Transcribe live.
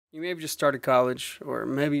You may have just started college, or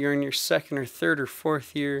maybe you're in your second or third or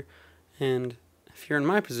fourth year, and if you're in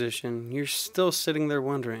my position, you're still sitting there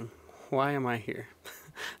wondering, why am I here?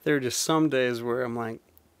 There are just some days where I'm like,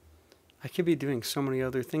 I could be doing so many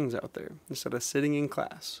other things out there instead of sitting in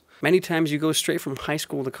class. Many times you go straight from high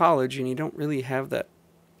school to college and you don't really have that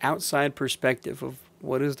outside perspective of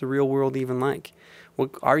what is the real world even like? What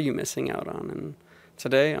are you missing out on? And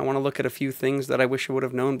today I want to look at a few things that I wish I would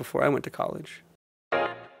have known before I went to college.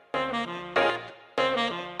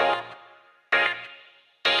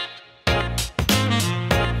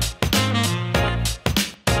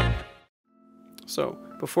 So,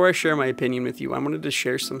 before I share my opinion with you, I wanted to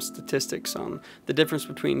share some statistics on the difference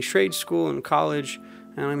between trade school and college.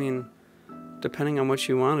 And I mean, depending on what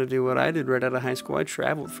you want to do, what I did right out of high school, I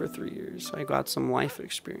traveled for 3 years. I got some life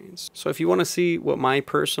experience. So if you want to see what my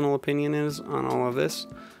personal opinion is on all of this,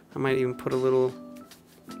 I might even put a little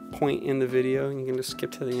point in the video, and you can just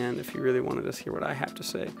skip to the end if you really wanted to hear what I have to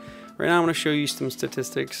say. Right now I want to show you some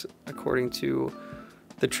statistics according to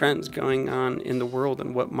the trends going on in the world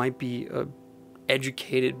and what might be a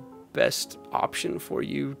educated best option for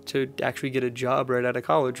you to actually get a job right out of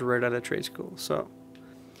college or right out of trade school. So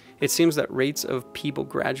it seems that rates of people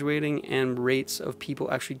graduating and rates of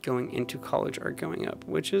people actually going into college are going up,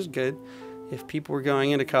 which is good. If people were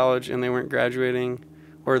going into college and they weren't graduating,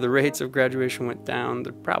 or the rates of graduation went down,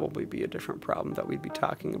 there'd probably be a different problem that we'd be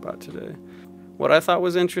talking about today. What I thought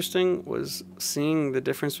was interesting was seeing the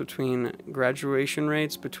difference between graduation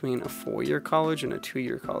rates between a 4-year college and a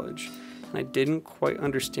 2-year college. And I didn't quite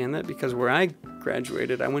understand that because where I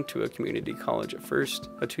graduated, I went to a community college at first,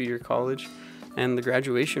 a 2-year college, and the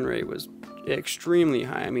graduation rate was extremely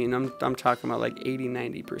high. I mean, I'm talking about like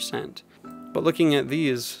 80–90%. But looking at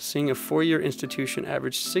these, seeing a 4-year institution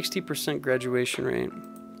average 60% graduation rate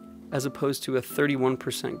as opposed to a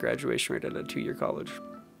 31% graduation rate at a 2-year college,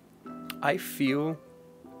 I feel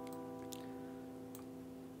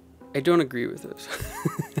I don't agree with this.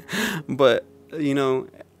 But, you know,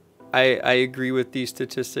 I agree with these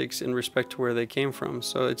statistics in respect to where they came from,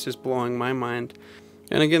 so it's just blowing my mind.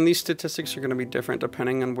 And again, these statistics are going to be different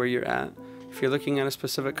depending on where you're at. If you're looking at a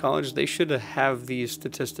specific college, they should have these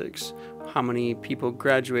statistics. How many people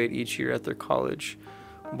graduate each year at their college,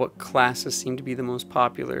 what classes seem to be the most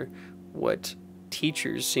popular, what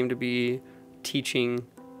teachers seem to be teaching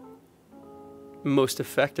most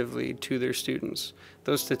effectively to their students.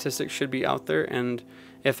 Those statistics should be out there, and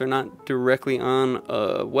if they're not directly on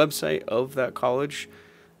a website of that college,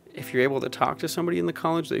 if you're able to talk to somebody in the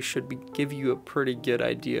college, they should give you a pretty good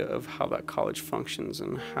idea of how that college functions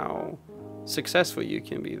and how successful you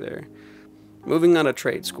can be there. Moving on to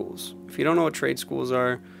trade schools. If you don't know what trade schools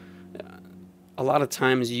are, a lot of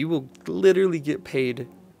times you will literally get paid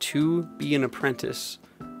to be an apprentice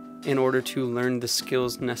in order to learn the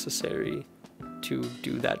skills necessary to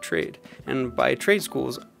do that trade. And by trade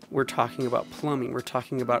schools, we're talking about plumbing, we're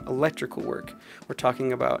talking about electrical work, we're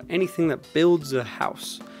talking about anything that builds a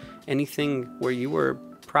house, anything where you are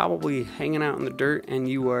probably hanging out in the dirt and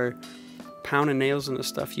you are pounding nails into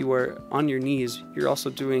stuff, you are on your knees, you're also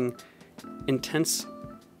doing intense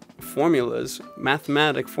formulas,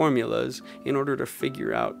 mathematic formulas, in order to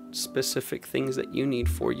figure out specific things that you need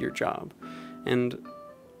for your job. And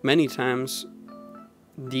many times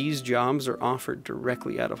these jobs are offered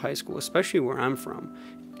directly out of high school, especially where I'm from.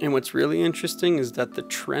 And what's really interesting is that the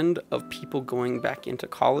trend of people going back into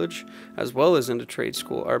college as well as into trade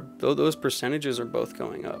school those percentages are both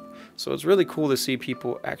going up. So it's really cool to see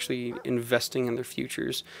people actually investing in their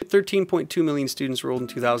futures. 13.2 million students enrolled in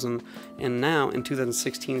 2000, and now in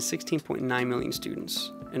 2016, 16.9 million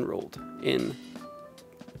students enrolled in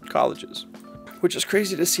colleges, which is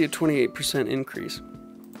crazy to see a 28% increase.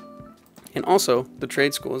 And also, the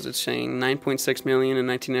trade schools, it's saying 9.6 million in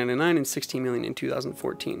 1999 and 16 million in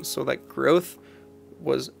 2014. So that growth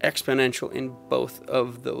was exponential in both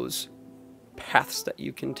of those paths that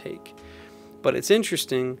you can take. But it's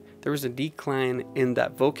interesting, there was a decline in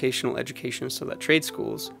that vocational education, so that trade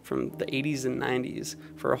schools from the 80s and 90s.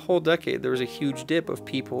 For a whole decade, there was a huge dip of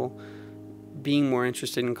people being more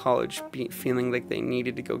interested in college, feeling like they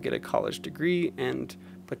needed to go get a college degree and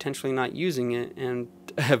potentially not using it, and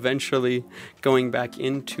eventually going back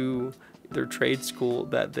into their trade school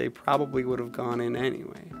that they probably would have gone in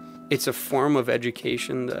anyway. It's a form of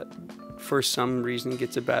education that for some reason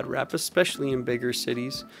gets a bad rap, especially in bigger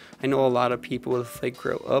cities. I know a lot of people, if they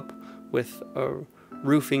grow up with a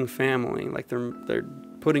roofing family, like they're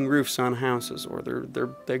putting roofs on houses, or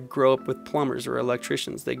they grow up with plumbers or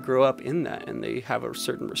electricians, they grow up in that and they have a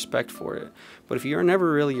certain respect for it. But if you're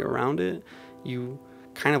never really around it, you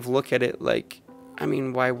kind of look at it like, I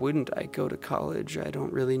mean, why wouldn't I go to college? I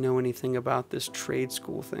don't really know anything about this trade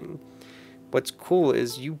school thing. What's cool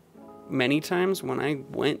is many times when I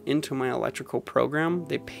went into my electrical program,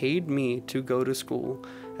 they paid me to go to school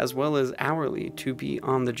as well as hourly to be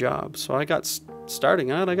on the job. So I got,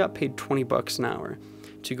 starting out, I got paid $20 an hour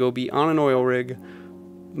to go be on an oil rig,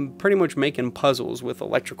 pretty much making puzzles with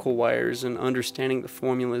electrical wires and understanding the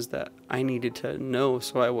formulas that I needed to know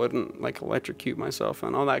so I wouldn't like electrocute myself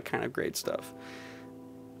and all that kind of great stuff.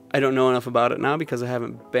 I don't know enough about it now because I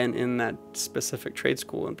haven't been in that specific trade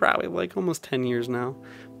school in probably like almost 10 years now.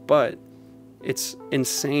 But it's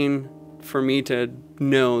insane for me to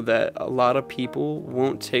know that a lot of people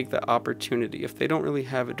won't take the opportunity if they don't really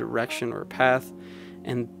have a direction or a path,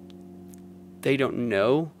 and they don't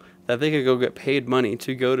know that they could go get paid money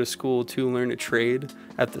to go to school to learn a trade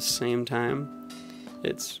at the same time.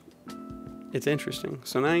 It's interesting.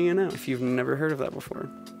 So now you know if you've never heard of that before.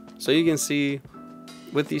 So you can see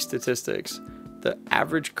with these statistics, the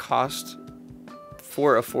average cost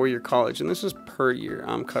for a 4-year college, and this is per year,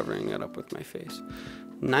 I'm covering it up with my face,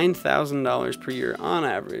 $9,000 per year on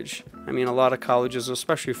average. I mean, a lot of colleges,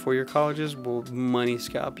 especially 4-year colleges, will money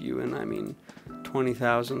scalp you, and I mean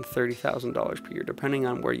 $20,000, $30,000 per year, depending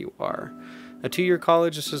on where you are. A 2-year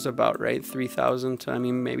college, this is about right, $3,000 to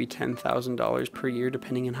maybe $10,000 per year,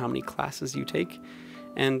 depending on how many classes you take.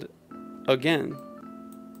 And again,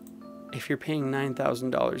 if you're paying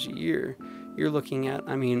 $9,000 a year, you're looking at,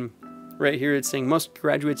 right here it's saying most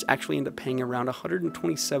graduates actually end up paying around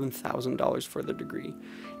 $127,000 for the degree.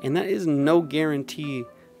 And that is no guarantee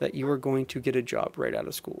that you are going to get a job right out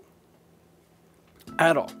of school.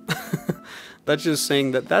 At all. That's just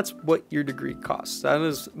saying that that's what your degree costs. That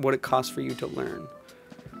is what it costs for you to learn.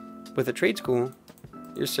 With a trade school,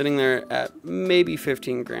 you're sitting there at maybe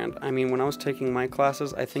 15 grand. I mean, when I was taking my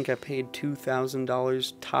classes, I think I paid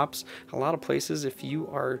 $2,000 tops. A lot of places, if you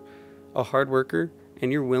are a hard worker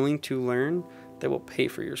and you're willing to learn, they will pay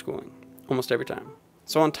for your schooling almost every time.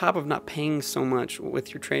 So on top of not paying so much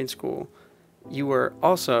with your trade school, you are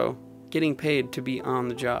also getting paid to be on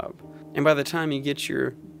the job. And by the time you get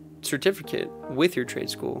your certificate with your trade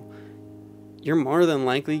school, you're more than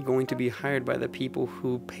likely going to be hired by the people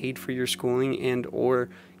who paid for your schooling and or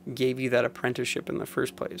gave you that apprenticeship in the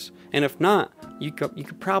first place. And if not, you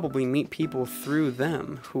could probably meet people through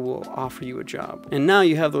them who will offer you a job. And now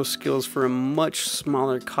you have those skills for a much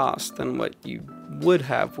smaller cost than what you would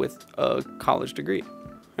have with a college degree.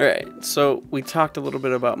 All right, so we talked a little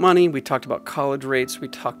bit about money, we talked about college rates, we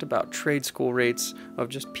talked about trade school rates of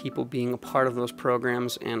just people being a part of those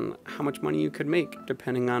programs and how much money you could make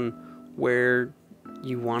depending on where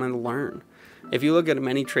you want to learn. If you look at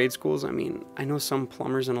many trade schools, I know some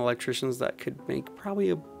plumbers and electricians that could make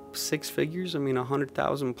probably 6 figures,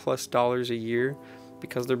 $100,000+ a year,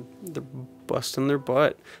 because they're busting their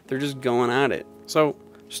butt. They're just going at it. So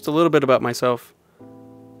just a little bit about myself.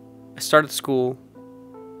 I started school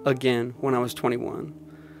again when I was 21.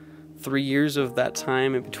 3 years of that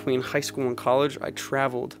time in between high school and college, I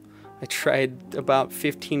traveled. I tried about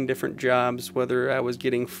 15 different jobs, whether I was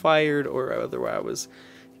getting fired or whether I was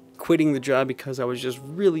quitting the job because I was just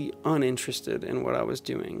really uninterested in what I was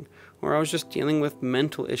doing, or I was just dealing with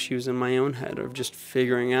mental issues in my own head of just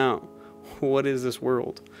figuring out, what is this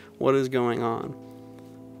world? What is going on?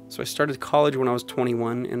 So I started college when I was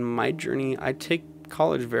 21, and my journey, I take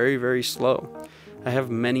college very, very slow. I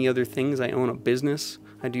have many other things. I own a business.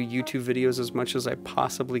 I do YouTube videos as much as I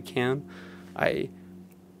possibly can. I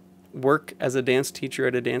work as a dance teacher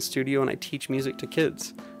at a dance studio, and I teach music to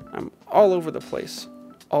kids. I'm all over the place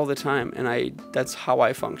all the time, and that's how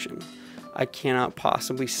I function. I cannot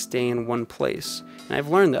possibly stay in one place, and I've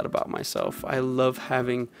learned that about myself. I love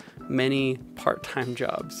having many part-time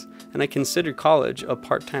jobs, and I consider college a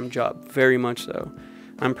part-time job, very much so.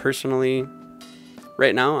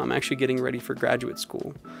 Right now, I'm actually getting ready for graduate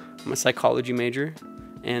school. I'm a psychology major,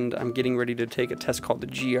 and I'm getting ready to take a test called the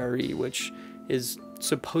GRE, which is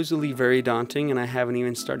supposedly very daunting, and I haven't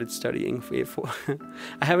even started studying for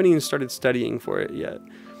it yet.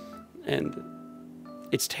 And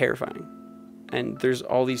it's terrifying. And there's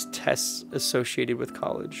all these tests associated with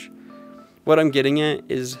college. What I'm getting at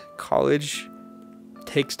is college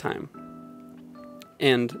takes time.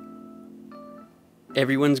 And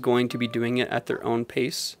everyone's going to be doing it at their own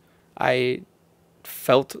pace. I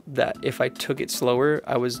felt that if I took it slower,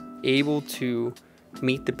 I was able to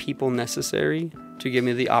meet the people necessary to give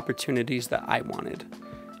me the opportunities that I wanted.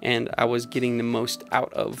 And I was getting the most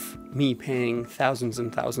out of me paying thousands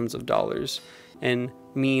and thousands of dollars and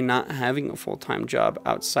me not having a full-time job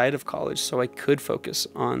outside of college so I could focus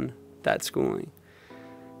on that schooling.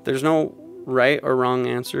 There's no right or wrong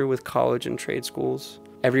answer with college and trade schools.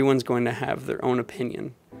 Everyone's going to have their own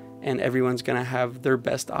opinion, and everyone's going to have their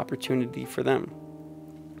best opportunity for them.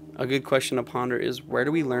 A good question to ponder is, where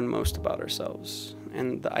do we learn most about ourselves?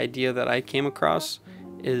 And the idea that I came across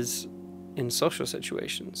is in social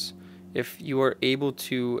situations. If you are able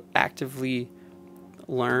to actively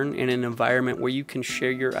learn in an environment where you can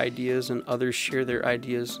share your ideas and others share their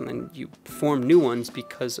ideas, and then you form new ones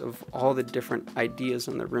because of all the different ideas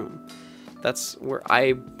in the room. That's where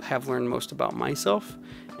I have learned most about myself,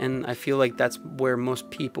 and I feel like that's where most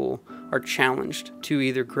people are challenged to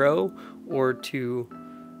either grow or to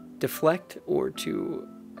deflect or to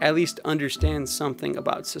at least understand something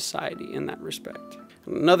about society in that respect.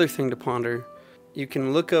 Another thing to ponder, you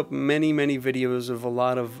can look up many videos of a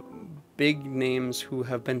lot of big names who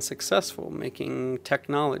have been successful making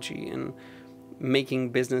technology and making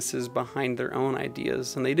businesses behind their own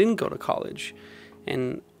ideas, and they didn't go to college.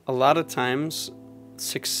 And a lot of times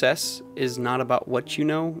success is not about what you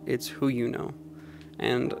know, it's who you know.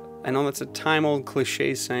 And I know that's a time-old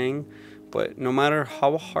cliche saying, but no matter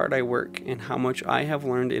how hard I work and how much I have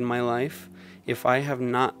learned in my life, if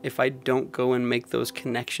I don't go and make those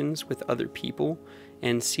connections with other people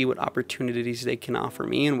and see what opportunities they can offer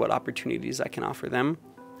me and what opportunities I can offer them,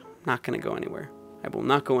 I'm not going to go anywhere. I will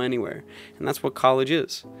not go anywhere. And that's what college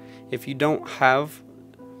is. If you don't have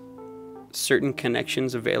certain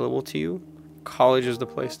connections available to you, college is the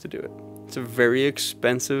place to do it. It's a very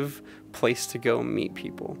expensive place to go meet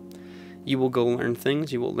people. You will go learn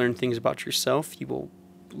things. You will learn things about yourself. You will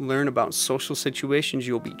learn about social situations.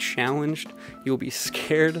 You'll be challenged. You'll be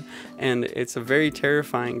scared. And it's a very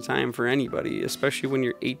terrifying time for anybody, especially when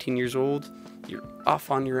you're 18 years old. You're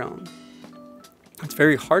off on your own. It's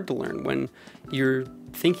very hard to learn when you're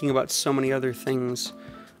thinking about so many other things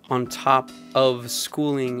on top of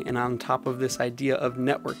schooling and on top of this idea of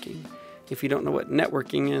networking. If you don't know what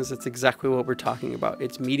networking is, it's exactly what we're talking about.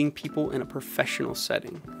 It's meeting people in a professional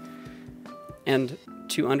setting. And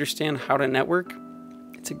to understand how to network,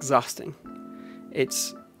 it's exhausting.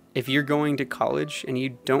 If you're going to college and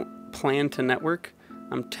you don't plan to network,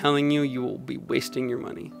 I'm telling you, you will be wasting your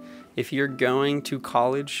money. If you're going to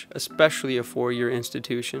college, especially a four-year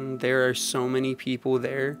institution, there are so many people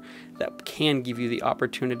there that can give you the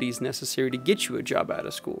opportunities necessary to get you a job out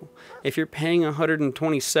of school. If you're paying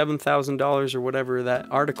 $127,000 or whatever that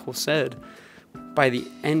article said, by the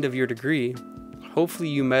end of your degree, hopefully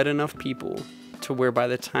you met enough people to where by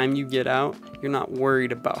the time you get out, you're not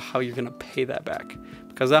worried about how you're going to pay that back.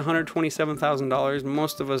 Because that $127,000,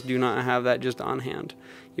 most of us do not have that just on hand.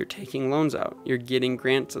 You're taking loans out. You're getting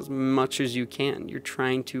grants as much as you can. You're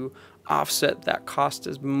trying to offset that cost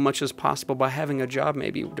as much as possible by having a job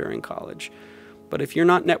maybe during college. But if you're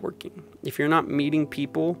not networking, if you're not meeting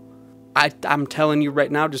people, I'm telling you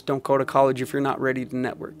right now, just don't go to college if you're not ready to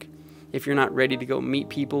network. If you're not ready to go meet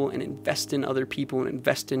people and invest in other people and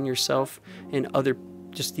invest in yourself and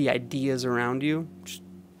just the ideas around you,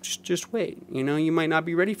 just wait. You know, you might not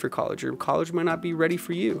be ready for college, or college might not be ready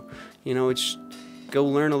for you. You know, it's go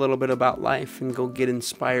learn a little bit about life and go get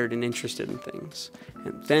inspired and interested in things.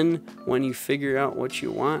 And then when you figure out what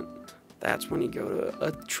you want, that's when you go to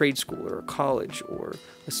a trade school or a college or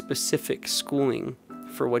a specific schooling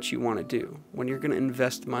for what you want to do. When you're going to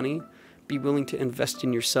invest money, be willing to invest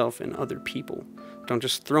in yourself and other people. Don't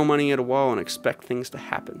just throw money at a wall and expect things to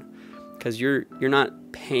happen, because you're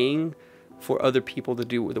not paying for other people to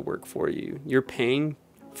do the work for you. You're paying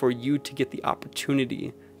for you to get the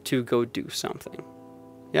opportunity to go do something.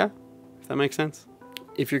 Yeah? If that makes sense?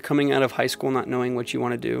 If you're coming out of high school not knowing what you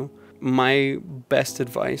want to do, my best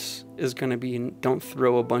advice is going to be, don't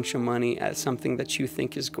throw a bunch of money at something that you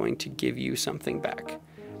think is going to give you something back.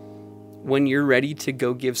 When you're ready to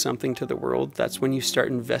go give something to the world, that's when you start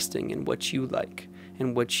investing in what you like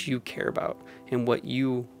and what you care about and what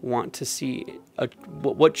you want to see,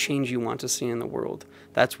 what change you want to see in the world.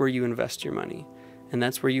 That's where you invest your money. And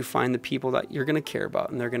that's where you find the people that you're going to care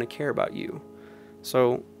about, and they're going to care about you.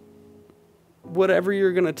 So whatever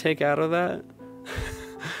you're going to take out of that,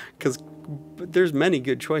 because there's many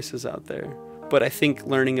good choices out there. But I think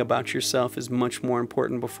learning about yourself is much more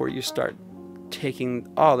important before you start taking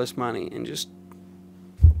all this money and just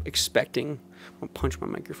expecting, I'll punch my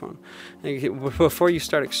microphone, before you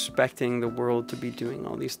start expecting the world to be doing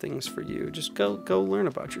all these things for you. Just go learn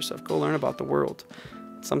about yourself, go learn about the world.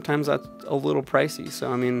 Sometimes that's a little pricey,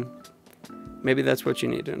 so I mean, maybe that's what you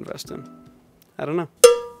need to invest in. I don't know.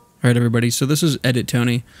 All right, everybody, so this is Edit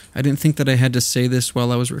Tony. I didn't think that I had to say this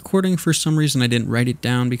while I was recording. For some reason, I didn't write it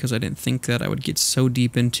down because I didn't think that I would get so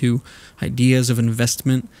deep into ideas of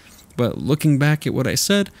investment. But looking back at what I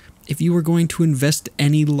said, if you are going to invest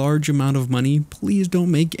any large amount of money, please don't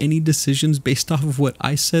make any decisions based off of what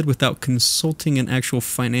I said without consulting an actual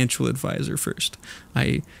financial advisor first.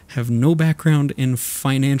 I have no background in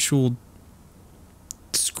financial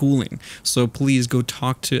schooling, so please go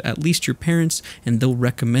talk to at least your parents, and they'll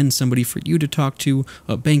recommend somebody for you to talk to,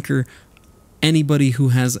 a banker, anybody who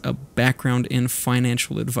has a background in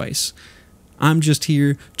financial advice. I'm just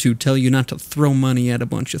here to tell you not to throw money at a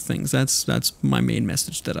bunch of things. That's my main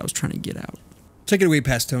message that I was trying to get out. Take it away,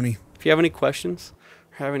 Past Tony. If you have any questions,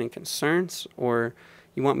 or have any concerns, or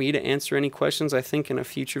you want me to answer any questions, I think in a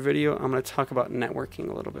future video I'm going to talk about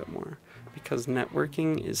networking a little bit more, because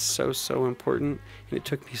networking is so important, and it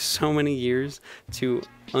took me so many years to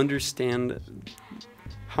understand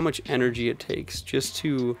how much energy it takes just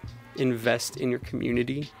to invest in your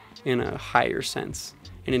community in a higher sense,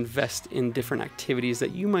 and invest in different activities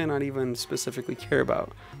that you might not even specifically care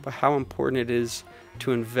about, but how important it is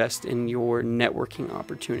to invest in your networking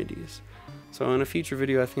opportunities. So in a future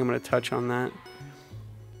video, I think I'm going to touch on that.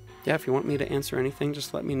 Yeah, if you want me to answer anything,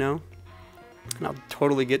 just let me know, and I'll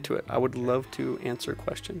totally get to it. I would love to answer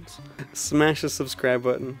questions. Smash the subscribe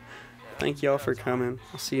button. Thank y'all for coming.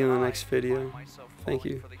 I'll see you in the next video. Thank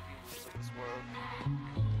you.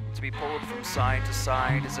 To be pulled from side to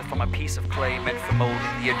side as if I'm a piece of clay meant for molding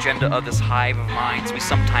the agenda of this hive of minds we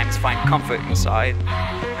sometimes find comfort inside.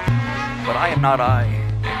 But I am not I,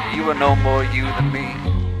 and you are no more you than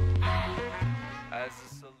me.